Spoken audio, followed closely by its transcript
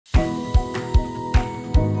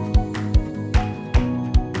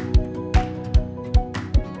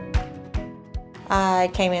I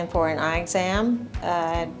came in for an eye exam.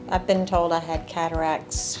 I've been told I had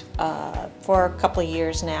cataracts for a couple of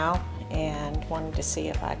years now and wanted to see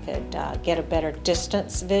if I could get a better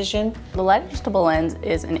distance vision. The light adjustable lens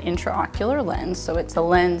is an intraocular lens, so it's a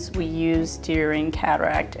lens we use during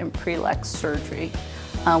cataract and PreLex surgery.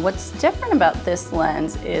 What's different about this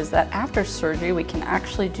lens is that after surgery we can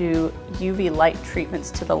actually do UV light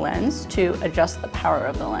treatments to the lens to adjust the power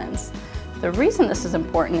of the lens. The reason this is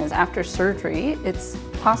important is after surgery it's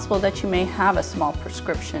possible that you may have a small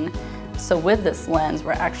prescription. So with this lens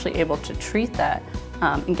we're actually able to treat that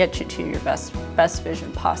and get you to your best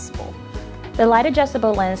vision possible. The light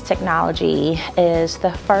adjustable lens technology is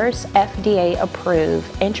the first FDA-approved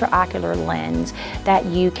intraocular lens that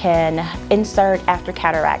you can insert after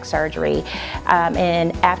cataract surgery.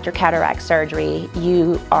 And after cataract surgery,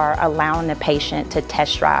 you are allowing the patient to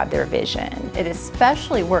test drive their vision. It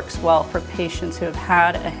especially works well for patients who have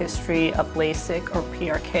had a history of LASIK or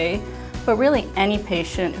PRK, but really any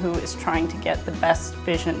patient who is trying to get the best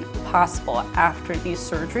vision possible after these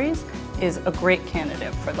surgeries is a great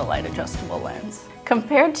candidate for the light adjustable lens.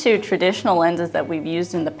 Compared to traditional lenses that we've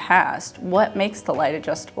used in the past, what makes the light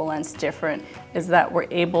adjustable lens different is that we're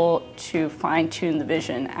able to fine-tune the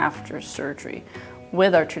vision after surgery.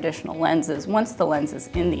 With our traditional lenses, once the lens is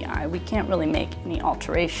in the eye, we can't really make any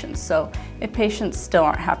alterations. So if patients still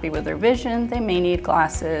aren't happy with their vision, they may need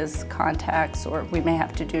glasses, contacts, or we may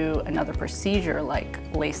have to do another procedure like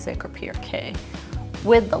LASIK or PRK.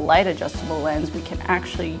 With the light adjustable lens, we can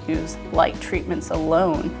actually use light treatments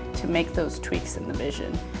alone to make those tweaks in the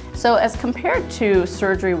vision. So as compared to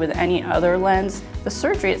surgery with any other lens, the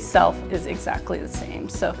surgery itself is exactly the same.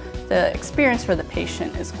 So the experience for the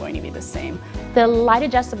patient is going to be the same. The light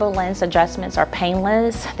adjustable lens adjustments are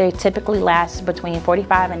painless. They typically last between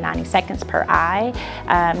 45 and 90 seconds per eye.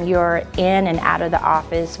 You're in and out of the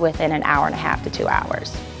office within an hour and a half to 2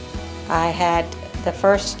 hours. I had the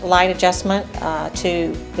first light adjustment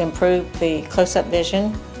to improve the close-up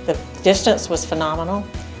vision. The distance was phenomenal,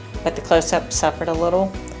 but the close-up suffered a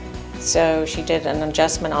little. So she did an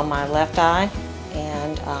adjustment on my left eye,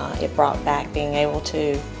 and it brought back being able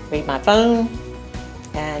to read my phone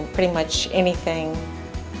and pretty much anything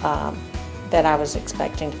that I was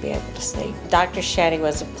expecting to be able to see. Dr. Shetty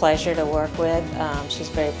was a pleasure to work with. She's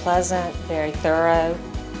very pleasant, very thorough.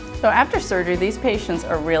 So after surgery, these patients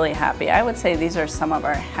are really happy. I would say these are some of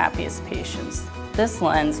our happiest patients. This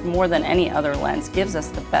lens, more than any other lens, gives us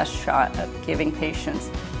the best shot of giving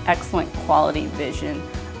patients excellent quality vision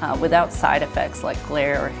without side effects like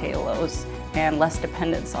glare or halos and less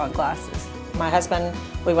dependence on glasses. My husband,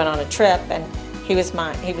 we went on a trip and he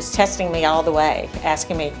was testing me all the way,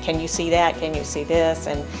 asking me, can you see that, can you see this?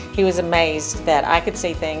 And he was amazed that I could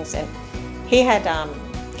see things. And he had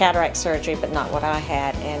cataract surgery, but not what I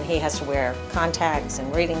had, and he has to wear contacts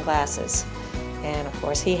and reading glasses. And of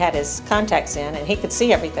course he had his contacts in and he could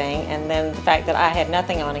see everything, and then the fact that I had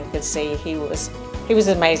nothing on and could see, he was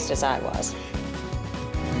amazed as I was.